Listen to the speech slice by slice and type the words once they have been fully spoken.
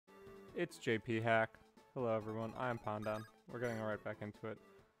It's JP Hack. Hello everyone, I'm Pandan. We're getting right back into it.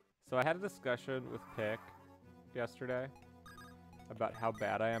 So I had a discussion with Pick yesterday about how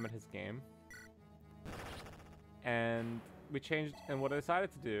bad I am at his game. And we changed, and what I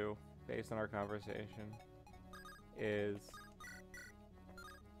decided to do, based on our conversation, is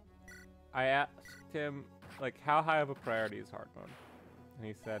I asked him, like, how high of a priority is hard mode? And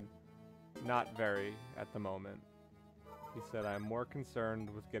he said, not very at the moment. He said, I'm more concerned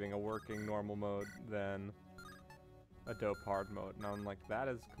with getting a working normal mode than a dope hard mode. And I'm like, that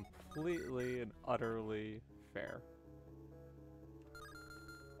is completely and utterly fair.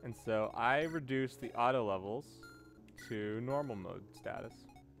 And so I reduced the auto levels to normal mode status.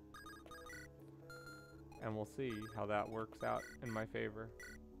 And we'll see how that works out in my favor.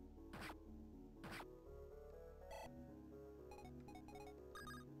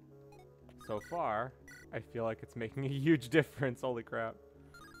 So far, I feel like it's making a huge difference. Holy crap.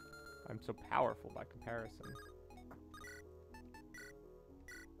 I'm so powerful by comparison.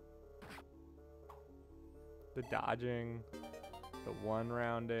 The dodging, the one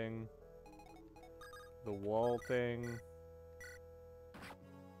rounding, the wall thing.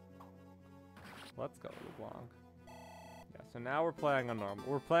 Let's go, LeBlanc. Yeah, so now we're playing on normal.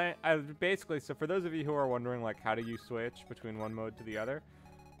 We're playing, basically, so for those of you who are wondering, like, how do you switch between one mode to the other?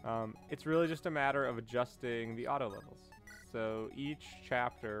 It's really just a matter of adjusting the auto levels. So each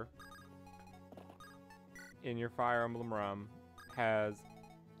chapter in your Fire Emblem ROM has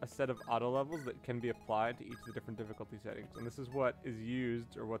a set of auto levels that can be applied to each of the different difficulty settings. And this is what is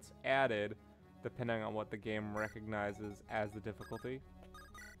used, or what's added, depending on what the game recognizes as the difficulty.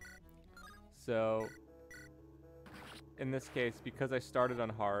 So, in this case, because I started on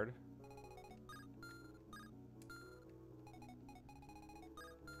hard,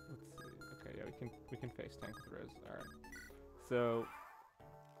 yeah, we can face tank with Riz. Alright. So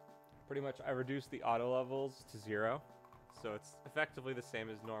pretty much I reduced the auto levels to 0. So it's effectively the same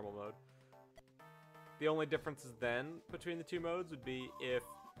as normal mode. The only differences then between the two modes would be if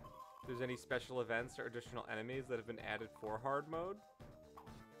there's any special events or additional enemies that have been added for hard mode.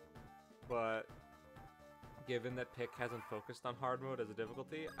 But given that Pick hasn't focused on hard mode as a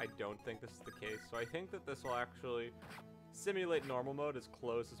difficulty, I don't think this is the case. So I think that this will actually simulate normal mode as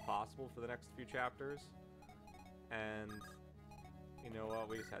close as possible for the next few chapters. And you know what?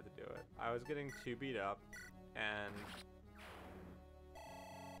 We just had to do it. I was getting too beat up, and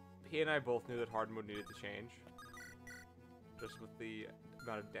he and I both knew that hard mode needed to change. Just with the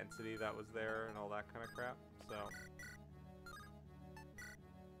amount of density that was there and all that kind of crap. So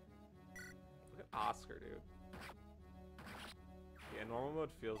look at Oscar, dude. Yeah, normal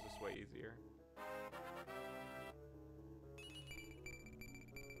mode feels just way easier.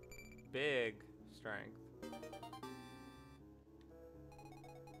 Big strength.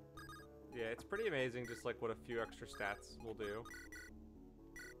 Yeah, it's pretty amazing just like what a few extra stats will do.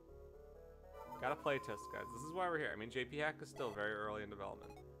 Gotta play test, guys. This is why we're here. I mean, JP Hack is still very early in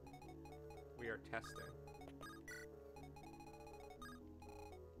development. We are testing.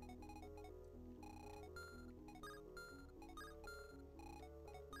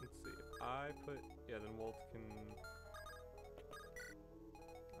 Let's see. If I put... Yeah, then Wolt can...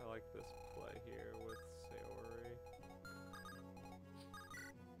 I like this play here with Sayori.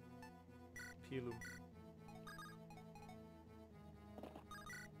 Pilu.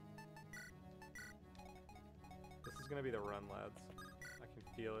 This is gonna be the run, lads. I can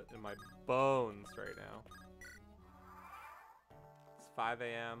feel it in my bones right now. It's 5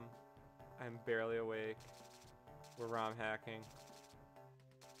 a.m. I'm barely awake. We're ROM hacking.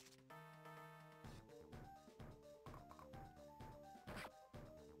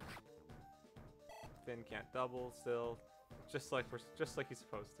 Finn can't double still, just like he's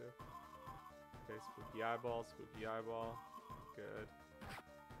supposed to. Okay, spooky eyeball, good.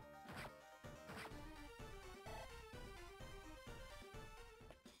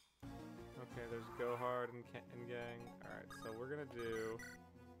 Okay, there's go hard and gang. All right, so we're gonna do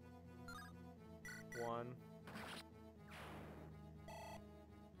 1.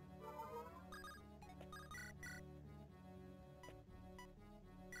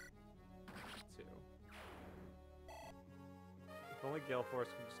 2. If only Gale Force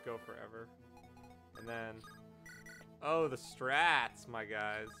could just go forever. And then... Oh, the strats, my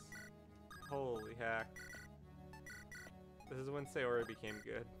guys. Holy heck. This is when Sayori became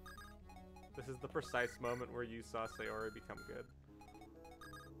good. This is the precise moment where you saw Sayori become good.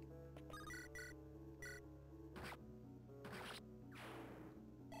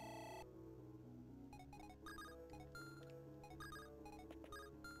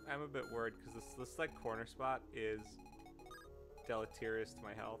 I'm a bit worried because this like corner spot is deleterious to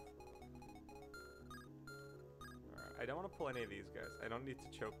my health. I don't want to pull any of these guys. I don't need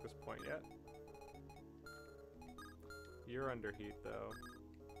to choke this point yet. You're under heat, though.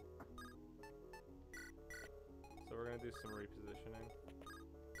 So we're gonna do some repositioning.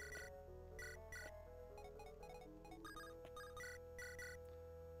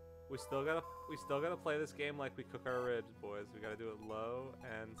 We still gotta play this game like we cook our ribs, boys. We gotta do it low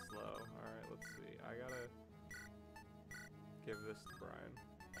and slow. Alright, let's see. I gotta give this to Brian.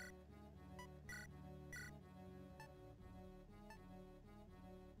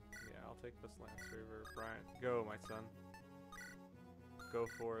 Yeah, I'll take this Lance Reaver. Brian, go, my son. Go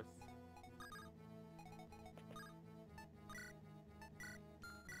forth.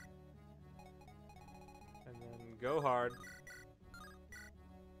 And then go hard.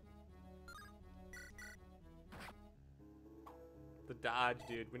 The dodge,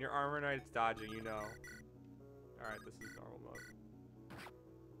 dude. When your armor knight's dodging, you know. Alright, this is normal mode.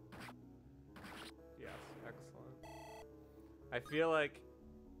 Yes, excellent. I feel like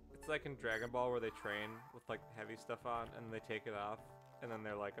it's like in Dragon Ball where they train with like heavy stuff on and then they take it off and then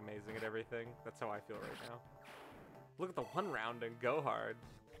they're like amazing at everything. That's how I feel right now. Look at the one round and go hard.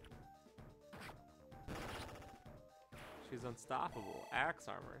 She's unstoppable. Axe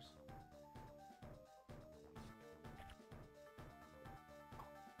armors.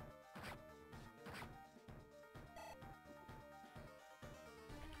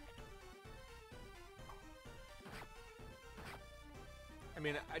 I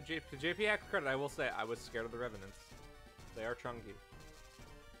mean, to JP Hack's credit, I will say I was scared of the Revenants. They are chunky.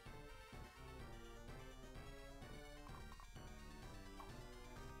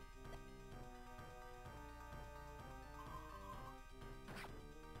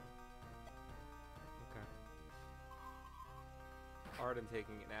 Okay. Arden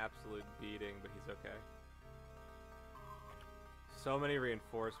taking an absolute beating, but he's okay. So many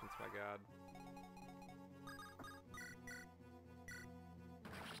reinforcements, my god.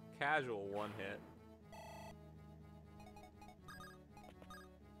 Casual one hit.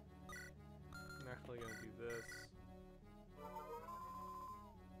 I'm actually gonna do this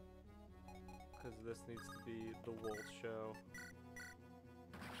because this needs to be the Wolf show.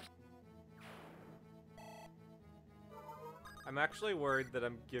 I'm actually worried that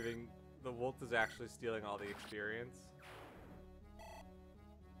I'm giving the Wolf is actually stealing all the experience.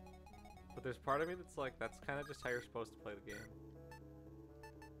 But there's part of me that's like, that's kind of just how you're supposed to play the game.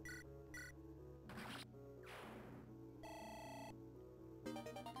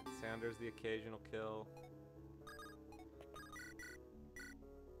 Sanders the occasional kill.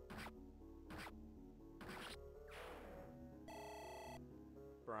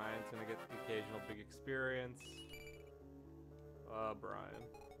 Brian's gonna get the occasional big experience. Brian.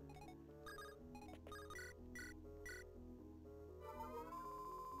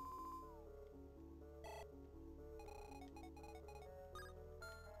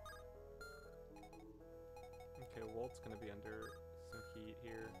 Okay, Walt's gonna be under some heat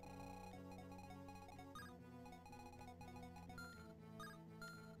here.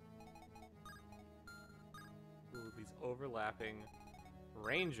 Ooh, these overlapping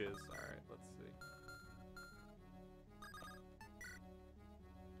ranges. Alright, let's see.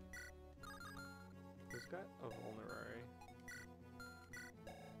 Who's got a vulnerary?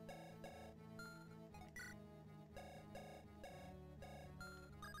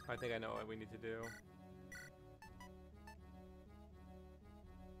 I think I know what we need to do.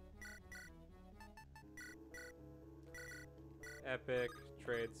 Epic,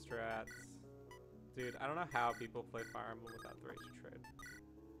 trade strats. Dude, I don't know how people play Fire Emblem without the right to trade.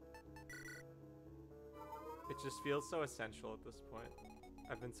 It just feels so essential at this point.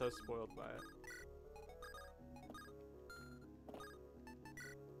 I've been so spoiled by it.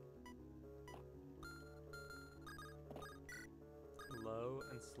 Low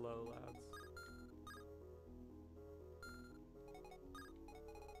and slow, lads.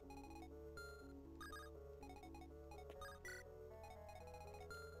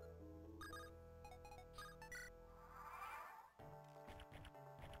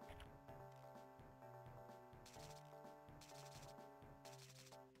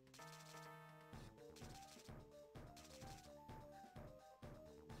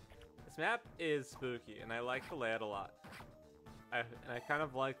 This map is spooky, and I like the layout a lot. And I kind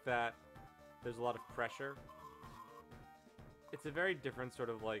of like that there's a lot of pressure. It's a very different sort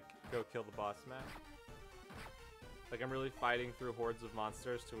of like go kill the boss map. Like I'm really fighting through hordes of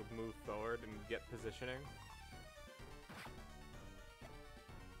monsters to move forward and get positioning.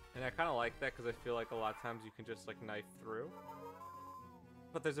 And I kind of like that because I feel like a lot of times you can just like knife through.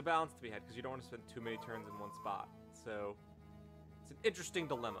 But there's a balance to be had because you don't want to spend too many turns in one spot. So it's an interesting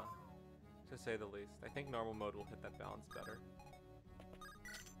dilemma. to say the least. I think normal mode will hit that balance better.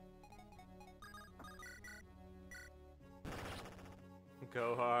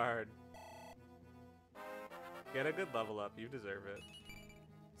 Go hard. Get a good level up. You deserve it.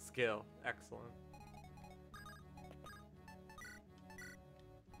 Skill. Excellent.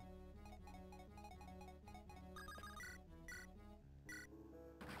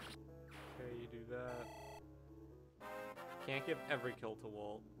 Okay, you do that. Can't give every kill to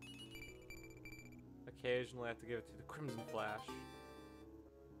Walt. Occasionally I have to give it to the Crimson Flash.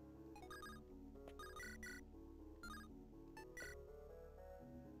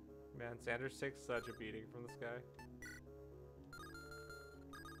 Man, Sanders takes such a beating from this guy.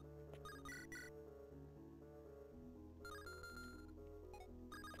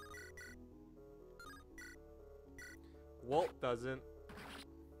 Walt doesn't.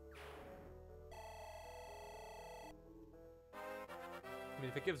 I mean,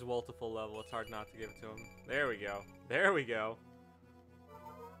 if it gives Walt a full level, it's hard not to give it to him. There we go. There we go.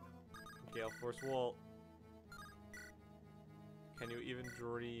 Gale Force Walt. Can you even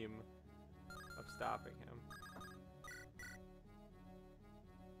dream of stopping him?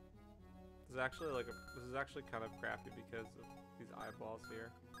 This is actually kind of crappy because of these eyeballs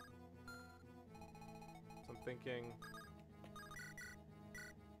here. So I'm thinking.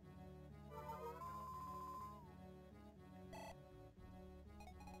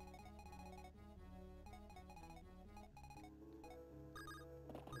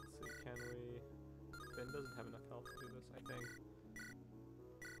 Let's see, can we? Finn doesn't have enough health to do this, I think.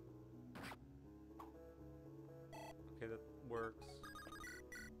 Okay, that works.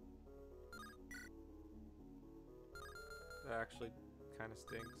 That actually kind of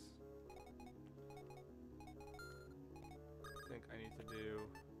stinks. I think I need to do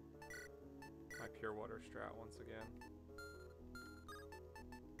my pure water strat once again.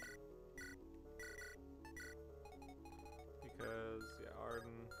 Because, yeah,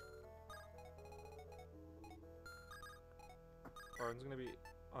 Arden's gonna be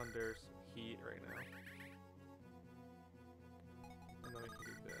under some heat right now. And then we can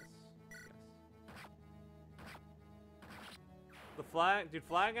do this. Yes. Dude,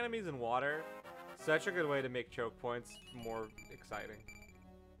 flying enemies in water, such a good way to make choke points more exciting.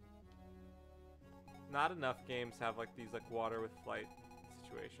 Not enough games have like these like water with flight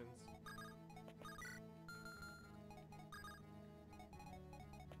situations.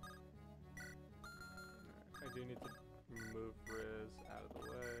 I do need to move Riz out of the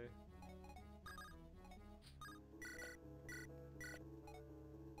way.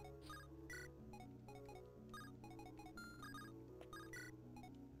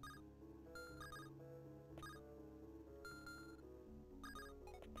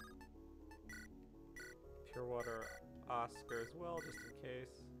 Pure water Oscar as well, just in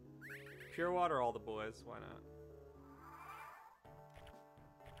case. Pure water all the boys, why not?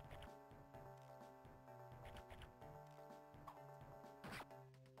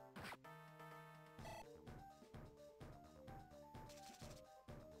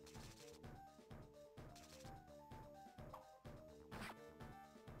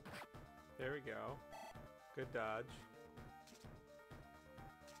 There we go. Good dodge.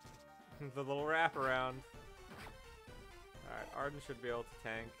 The little wraparound. Alright, Arden should be able to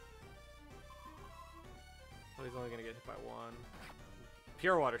tank. Well, he's only gonna get hit by one.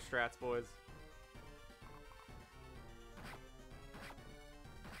 Pure water strats, boys.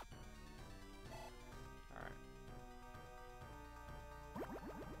 Alright.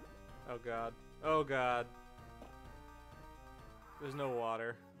 Oh god. Oh god. There's no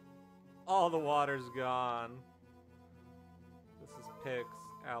water. All the water's gone. This is Pix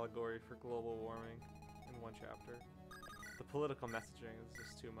allegory for global warming in one chapter. The political messaging is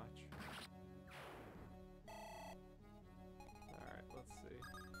just too much. Alright, let's see.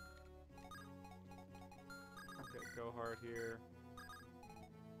 Okay, go hard here.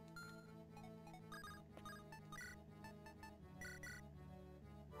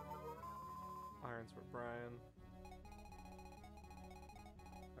 Irons for Brian.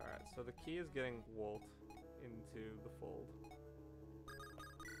 Alright, so the key is getting Walt into the fold.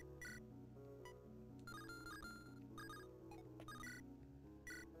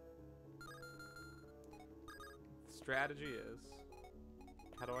 The strategy is,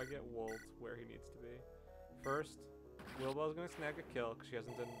 how do I get Walt where he needs to be? First, Wilbow's gonna snag a kill because she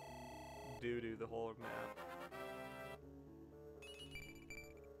hasn't done doo-doo the whole map.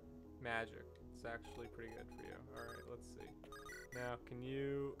 Magic. It's actually pretty good for you. Alright, let's see. Now, can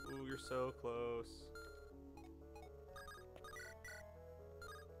you... Ooh, you're so close.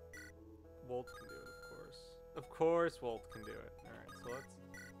 Walt can do it, of course. Of course Walt can do it. Alright, so let's...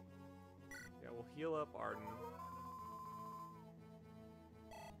 heal up Arden.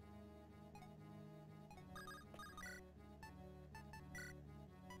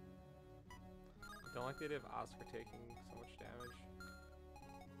 I don't like the idea of Oscar taking so much damage.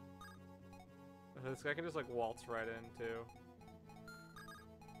 This guy can just like waltz right in too.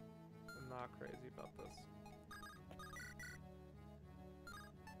 I'm not crazy about this.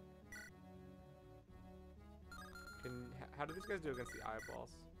 How do these guys do against the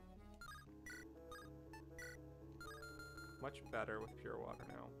eyeballs? Much better with pure water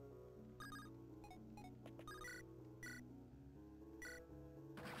now.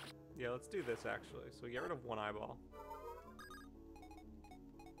 Yeah, let's do this actually. So we get rid of one eyeball.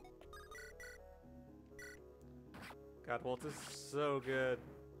 God, Walt is so good.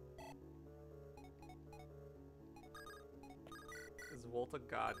 Is Walt a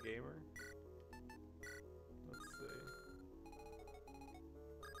god gamer? Let's see.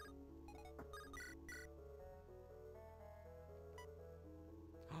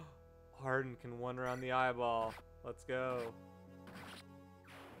 Harden can one around the eyeball. Let's go.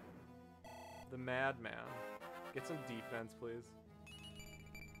 The madman. Get some defense, please.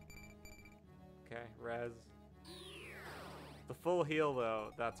 Okay, res. The full heal,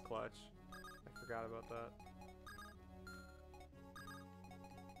 though, that's clutch. I forgot about that.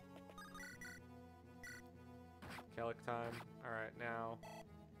 Kellic time. Alright, now.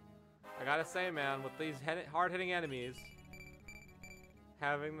 I gotta say, man, with these hard-hitting enemies,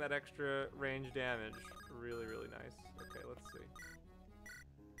 having that extra range damage, really, really nice. Okay, let's see.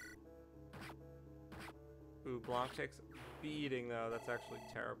 Ooh, Blanc takes a beating, though. That's actually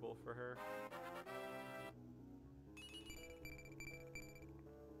terrible for her.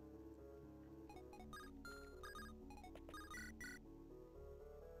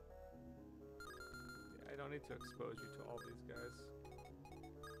 Yeah, I don't need to expose you to all these guys.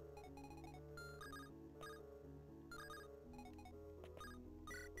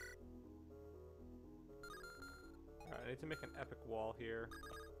 Alright, I need to make an epic wall here.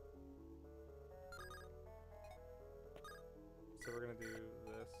 So we're gonna do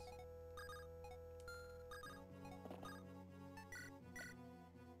this.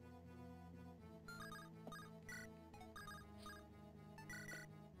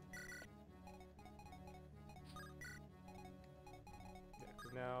 Yeah,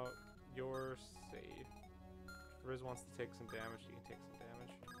 because now you're safe. If Riz wants to take some damage, he can take some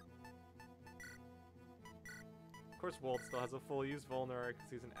damage. Of course, Walt still has a full use vulnerary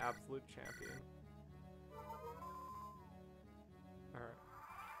because he's an absolute champion. Alright.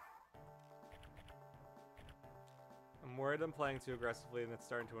 I'm worried I'm playing too aggressively and it's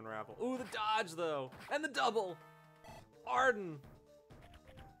starting to unravel. Ooh, the dodge, though! And the double! Arden!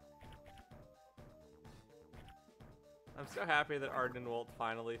 I'm so happy that Arden and Walt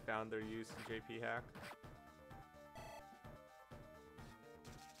finally found their use in JP Hack.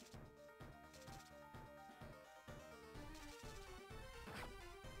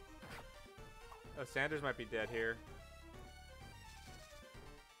 Oh, Sanders might be dead here.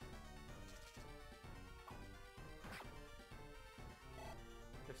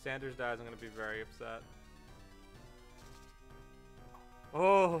 If Sanders dies, I'm going to be very upset.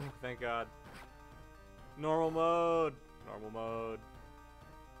 Oh, thank God. Normal mode. Normal mode.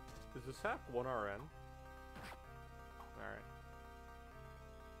 Does this hack 1 RN? Alright.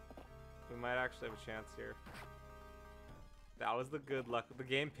 We might actually have a chance here. That was the good luck. The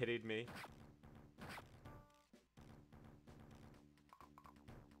game pitied me.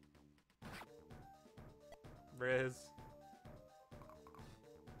 Riz.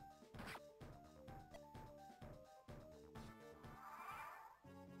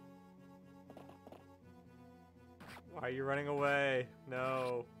 Why are you running away?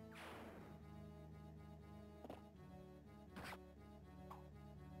 No.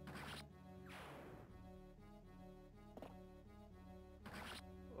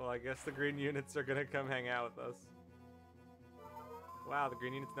 Well, I guess the green units are gonna come hang out with us. Wow, the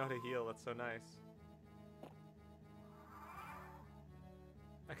green units know how to heal. That's so nice.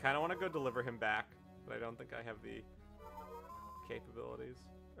 I kind of want to go deliver him back, but I don't think I have the capabilities.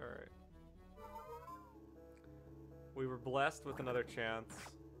 Alright. We were blessed with another chance.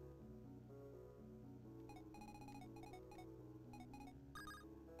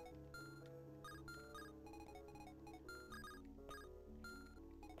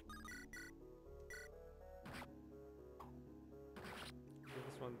 Give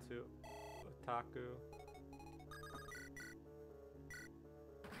this one to Otaku.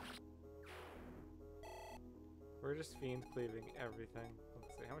 We're just fiend cleaving everything.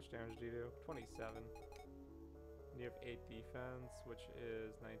 Let's see, how much damage do you do? 27. You have 8 defense, which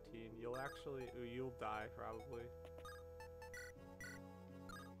is 19. You'll actually, ooh, you'll die probably.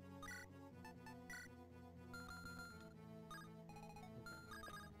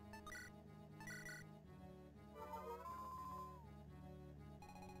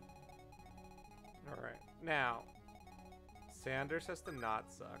 Okay. Alright, now, Sanders has to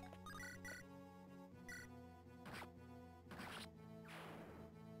not suck.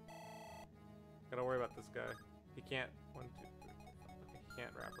 Gotta worry about this guy. He can't. 1, 2, 3, 4, 5. Okay, he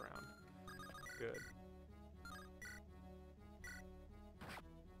can't wrap around. Good.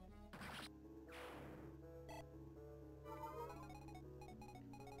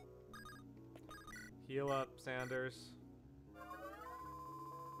 Heal up, Sanders.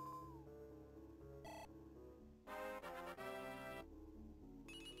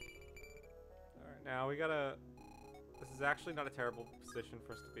 Alright, now we gotta... This is actually not a terrible position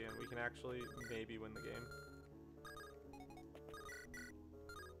for us to be in. We can actually maybe win the game.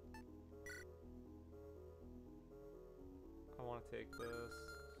 I want to take this.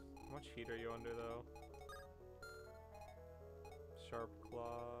 How much heat are you under, though? Sharp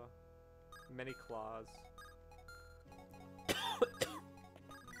claw. Many claws.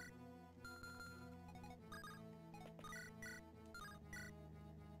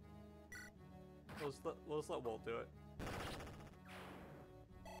 We'll just let Walt do it.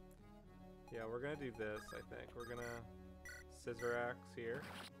 Yeah, we're gonna do this, I think. We're gonna scissor axe here.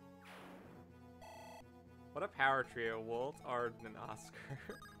 What a power trio, Walt, Arden, and Oscar.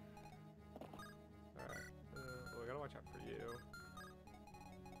 Alright. We gotta watch out for you.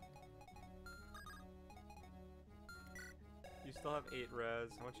 You still have 8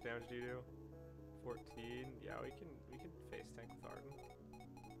 res. How much damage do you do? 14. Yeah, we can face tank with Arden.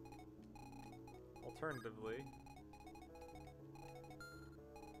 Alternatively,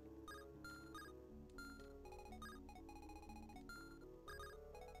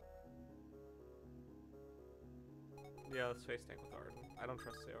 yeah, let's face tank with Arden. I don't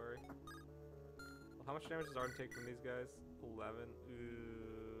trust Saori. Well, how much damage does Arden take from these guys? 11.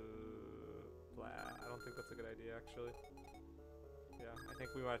 Ooh, blah. I don't think that's a good idea, actually. Yeah, I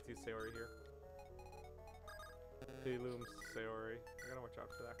think we might have to use Saori here. Pilum Saori. I gotta watch out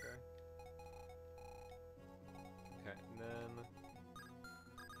for that guy. Okay, and then...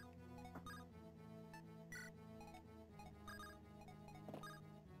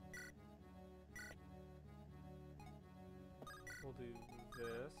 we'll do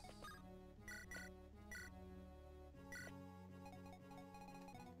this.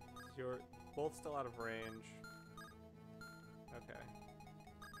 You're both still out of range. Okay.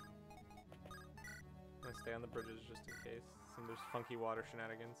 I'm gonna stay on the bridges just in case. There's funky water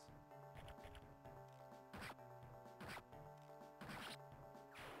shenanigans.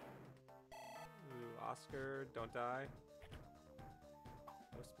 Ooh, Oscar, don't die.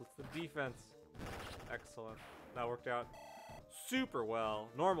 That splits the defense. Excellent. That worked out super well.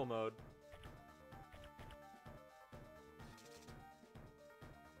 Normal mode.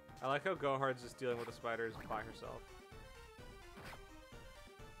 I like how Gohard's just dealing with the spiders by herself.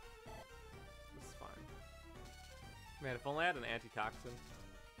 This is fine. Man, if only I had an antitoxin.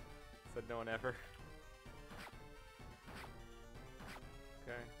 Said no one ever.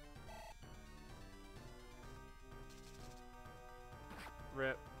 Okay.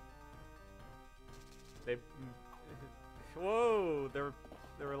 Rip. They... Whoa! They're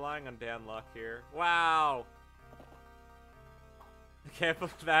relying on Dan luck here. Wow! I can't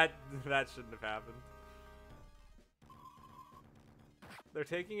believe that shouldn't have happened. They're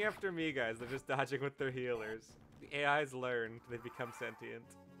taking after me, guys. They're just dodging with their healers. The AI's learned. They become sentient.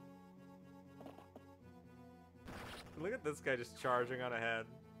 Look at this guy just charging on ahead.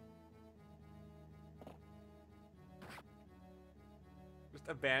 Just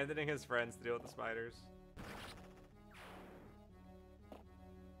abandoning his friends to deal with the spiders.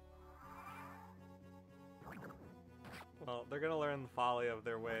 Well, they're gonna learn the folly of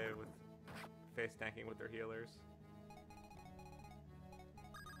their way with face tanking with their healers.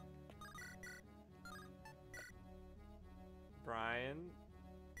 Brian,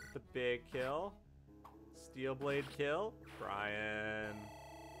 the big kill. Steel blade kill. Brian.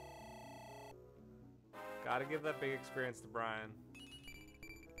 Gotta give that big experience to Brian.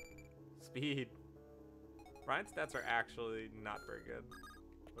 Speed. Brian's stats are actually not very good,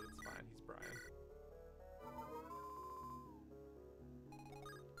 but it's fine. He's Brian.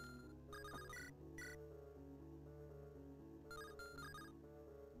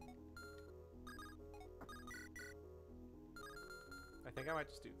 I think I might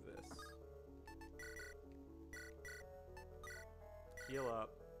just do this. Heal up.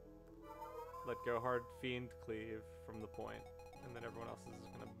 Let go hard fiend cleave from the point, and then everyone else is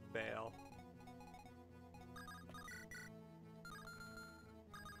just gonna bail.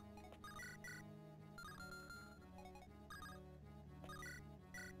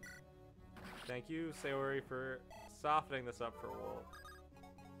 Thank you, Sayori, for softening this up for Wolt.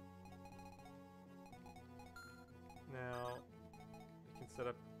 Now, we can set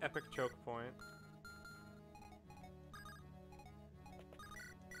up epic choke point.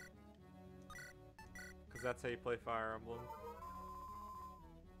 Because that's how you play Fire Emblem.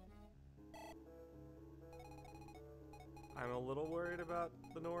 I'm a little worried about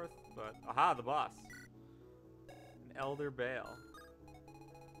the north, but... Aha, the boss! An Elder Bale.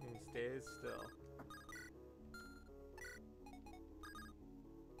 And he stays still.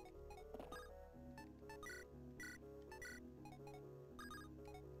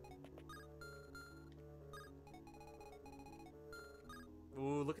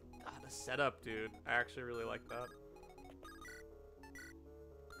 Ooh, look at the setup, dude. I actually really like that.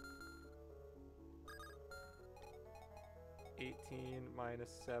 $18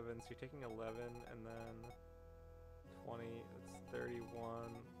 minus 7, so you're taking 11, and then 20, that's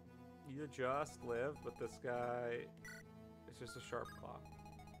 31. You just live, but this guy is just a sharp claw.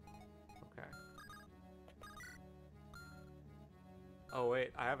 Okay. Oh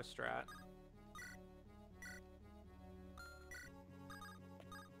wait, I have a strat.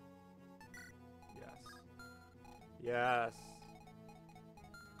 Yes.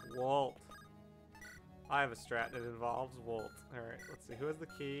 Wolt. I have a strat that involves Wolt. Alright, let's see. Who has the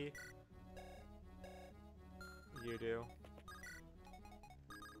key? You do.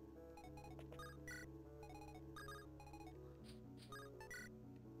 Okay.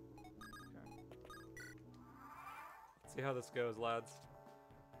 Let's see how this goes, lads.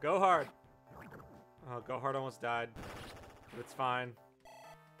 Go hard! Oh, Go Hard almost died. But it's fine.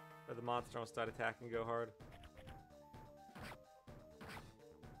 Or the monster almost died attacking Go Hard.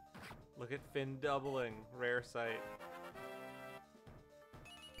 Look at Finn doubling. Rare sight.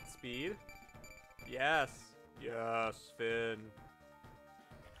 Speed? Yes. Yes, Finn.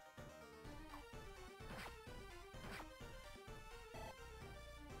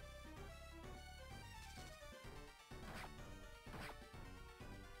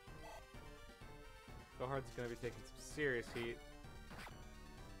 Gohard's gonna be taking some serious heat.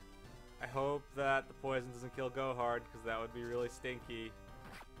 I hope that the poison doesn't kill Gohard, because that would be really stinky.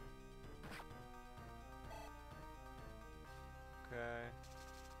 Okay.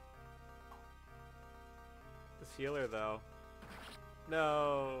 This healer, though.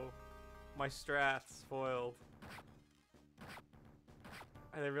 No! My strat's foiled.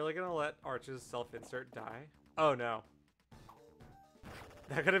 Are they really gonna let Arch's self-insert die? Oh no.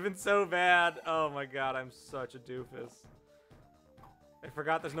 That could have been so bad. Oh my god, I'm such a doofus. I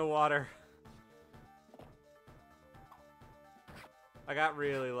forgot there's no water. I got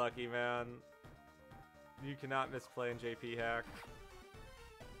really lucky, man. You cannot misplay in JP Hack.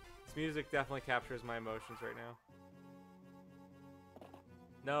 This music definitely captures my emotions right now.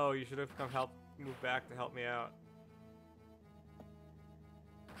 No, you should have come move back to help me out.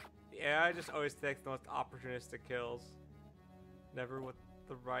 Yeah, I just always take the most opportunistic kills. Never what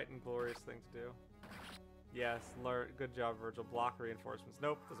the right and glorious thing to do. Yes, good job, Virgil. Block reinforcements.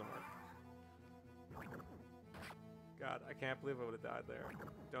 Nope, doesn't work. God, I can't believe I would have died there.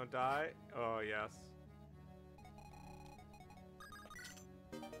 Don't die. Oh, yes.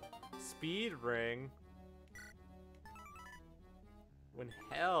 Speed ring. When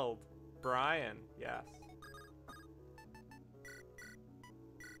held. Brian. Yes.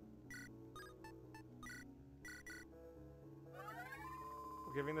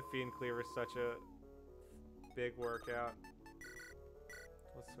 We're giving the Fiend Cleaver such a big workout.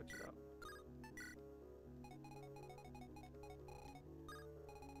 Let's switch it up.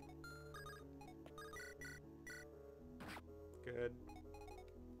 Good.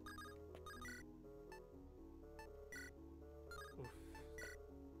 Oof.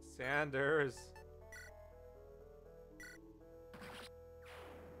 Sanders.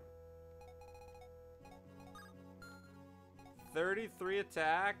 $33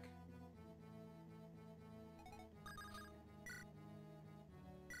 attack.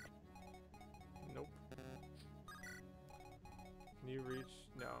 Nope. Can you reach?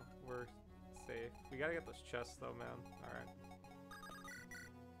 No, we're safe. We gotta get those chests though, man. Alright.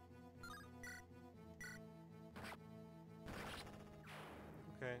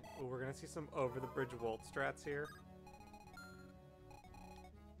 Okay. Ooh, we're gonna see some over the bridge Wolt strats here.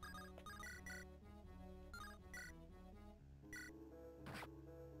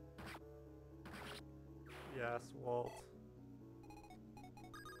 Yes, Wolt.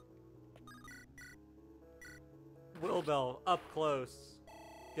 Wilbell up close,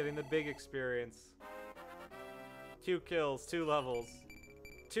 getting the big experience. 2 kills, 2 levels,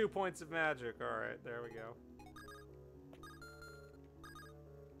 2 points of magic. All right, there we go.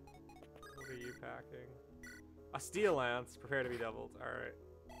 What are you packing? A steel lance. Prepare to be doubled. All right.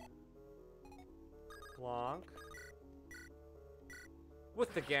 Blanc.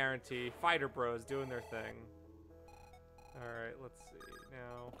 With the guarantee. Fighter bros doing their thing. Alright, let's see.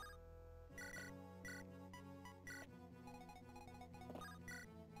 Now.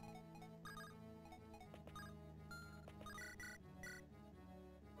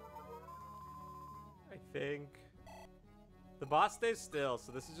 I think. The boss stays still,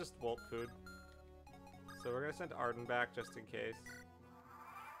 so this is just Volt food. So we're gonna send Arden back just in case.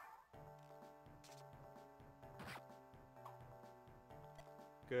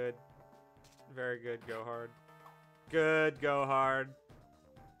 Good. Very good, go hard. Good, go hard.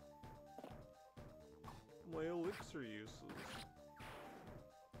 My elixir uses.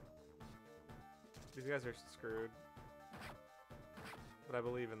 These guys are screwed. But I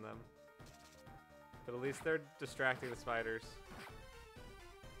believe in them. But at least they're distracting the spiders.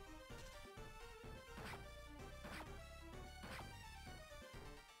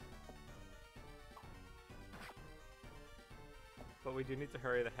 But we do need to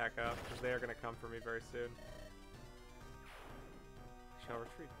hurry the heck up, because they are going to come for me very soon. Shall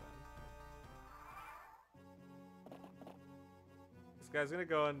retreat then. This guy's going to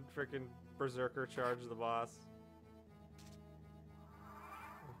go and freaking berserker charge the boss.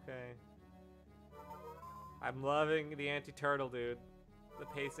 Okay. I'm loving the anti-turtle, dude. The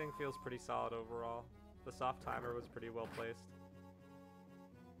pacing feels pretty solid overall. The soft timer was pretty well placed.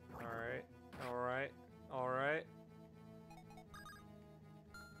 Alright. Alright. Alright.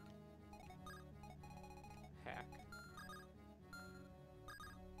 Hack.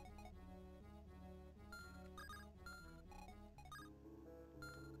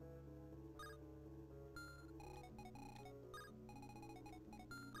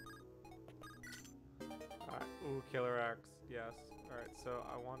 Alright, ooh, Killer Axe, yes. Alright, so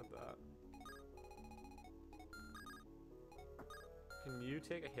I wanted that. Can you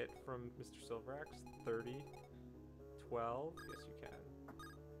take a hit from Mr. Silveraxe? 30? 12? Yes, you can.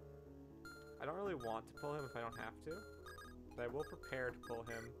 I don't really want to pull him if I don't have to, but I will prepare to pull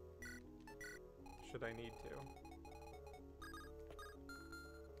him should I need to.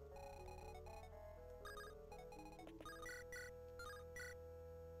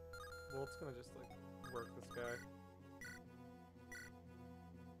 Well, it's gonna just, like, work this guy.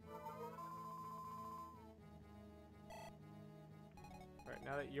 Alright,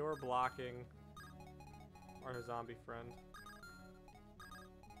 now that you're blocking our zombie friend.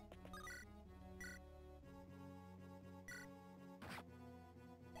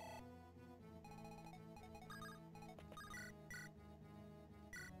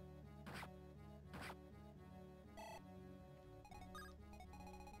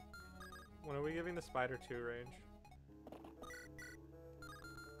 When are we giving the spider 2 range? Alright,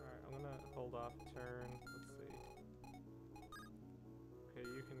 I'm gonna hold off a turn. Let's see. Okay,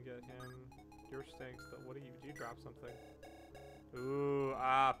 you can get him. Your stinks, but what do you drop something? Ooh,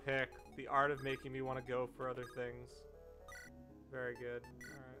 pick. The art of making me want to go for other things. Very good.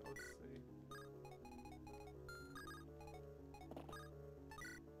 Alright, let's see.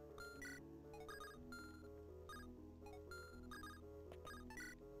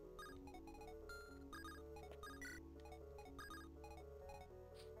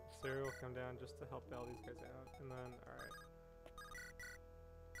 Sarah will come down just to help bail these guys out, and then, alright.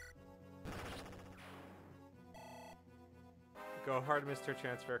 Go hard, Mr.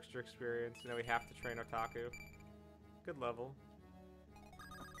 Chance for extra experience. You know, we have to train Otaku. Good level.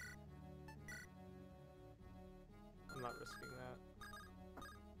 I'm not risking that.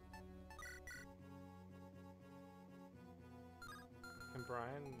 Can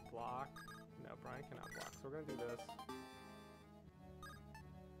Brian block? No, Brian cannot block, so we're gonna do this.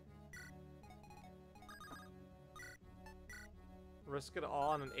 Risk it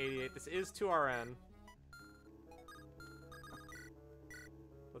all on an 88. This is 2RN.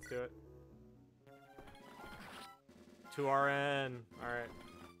 Let's do it. 2RN. Alright.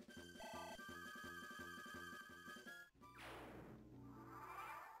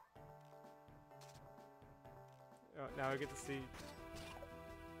 Oh, now I get to see.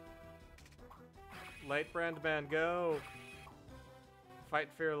 Lightbrand man, go! Fight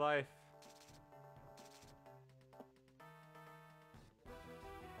for your life.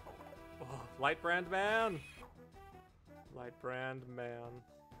 Lightbrand man! Lightbrand man.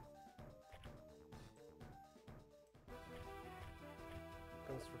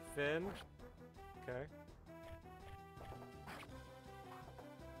 Goes for Finn. Okay.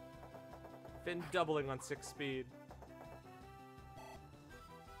 Finn doubling on 6 speed.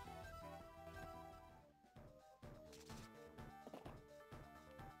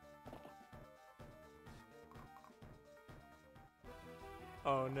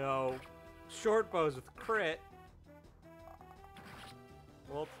 Oh no. Short bows with crit.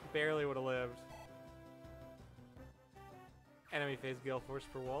 Well, barely would have lived. Enemy phase Gale Force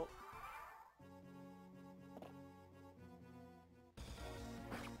for Walt.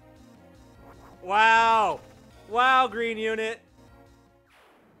 Wow! Wow, green unit!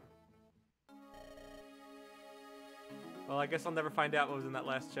 Well, I guess I'll never find out what was in that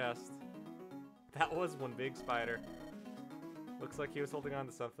last chest. That was one big spider. Looks like he was holding on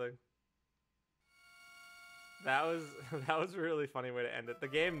to something. That was that was a really funny way to end it. The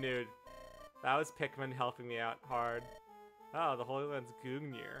game knew. That was Pikmin helping me out hard. Oh, the Holy Land's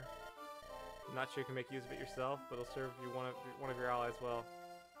Gungnir. I'm not sure you can make use of it yourself, but it'll serve you one of your allies well.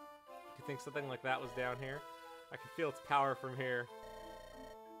 Do you think something like that was down here? I can feel its power from here.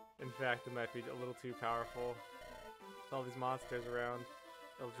 In fact, it might be a little too powerful. With all these monsters around,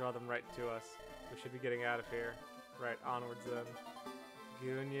 it'll draw them right to us. We should be getting out of here. Right, onwards then.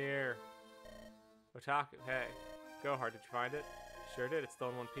 Gungnir. Otaku, hey. Go hard, did you find it? Sure did, it's still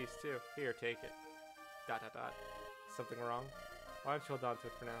in one piece too. Here, take it. ... Something wrong? Why don't you hold on to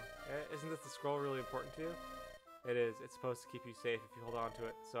it for now? Isn't this the scroll really important to you? It is. It's supposed to keep you safe if you hold on to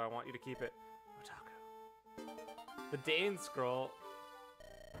it, so I want you to keep it. Otaku. The Dane scroll.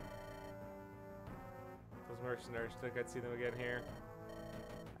 Those mercenaries, think I'd see them again here.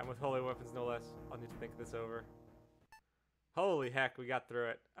 And with holy weapons no less. I'll need to think this over. Holy heck, we got through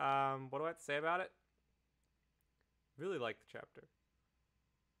it. What do I have to say about it? Really like the chapter.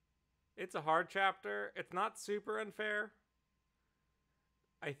 It's a hard chapter. It's not super unfair.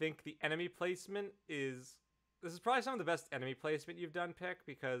 I think the enemy placement is... This is probably some of the best enemy placement you've done, Pick,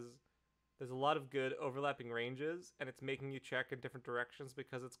 because there's a lot of good overlapping ranges, and it's making you check in different directions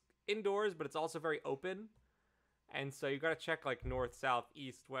because it's indoors, but it's also very open. And so you gotta check like north, south,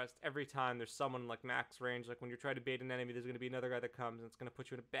 east, west every time there's someone like max range. Like when you're trying to bait an enemy, there's gonna be another guy that comes and it's gonna put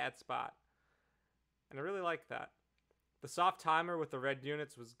you in a bad spot. And I really like that. The soft timer with the red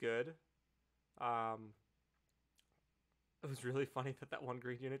units was good. It was really funny that that one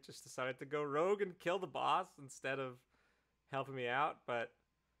green unit just decided to go rogue and kill the boss instead of helping me out, but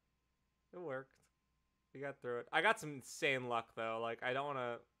it worked. We got through it. I got some insane luck though. Like I don't want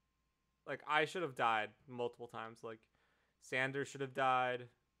to. Like, I should have died multiple times. Like, Sanders should have died.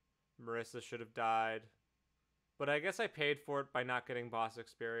 Marissa should have died. But I guess I paid for it by not getting boss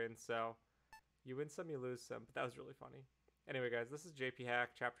experience, so you win some, you lose some. But that was really funny. Anyway, guys, this is JP Hack,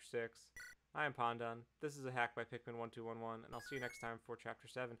 Chapter 6. I am Pondon. This is a hack by Pikmin1211, and I'll see you next time for Chapter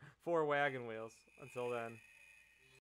 7. 4 wagon wheels. Until then.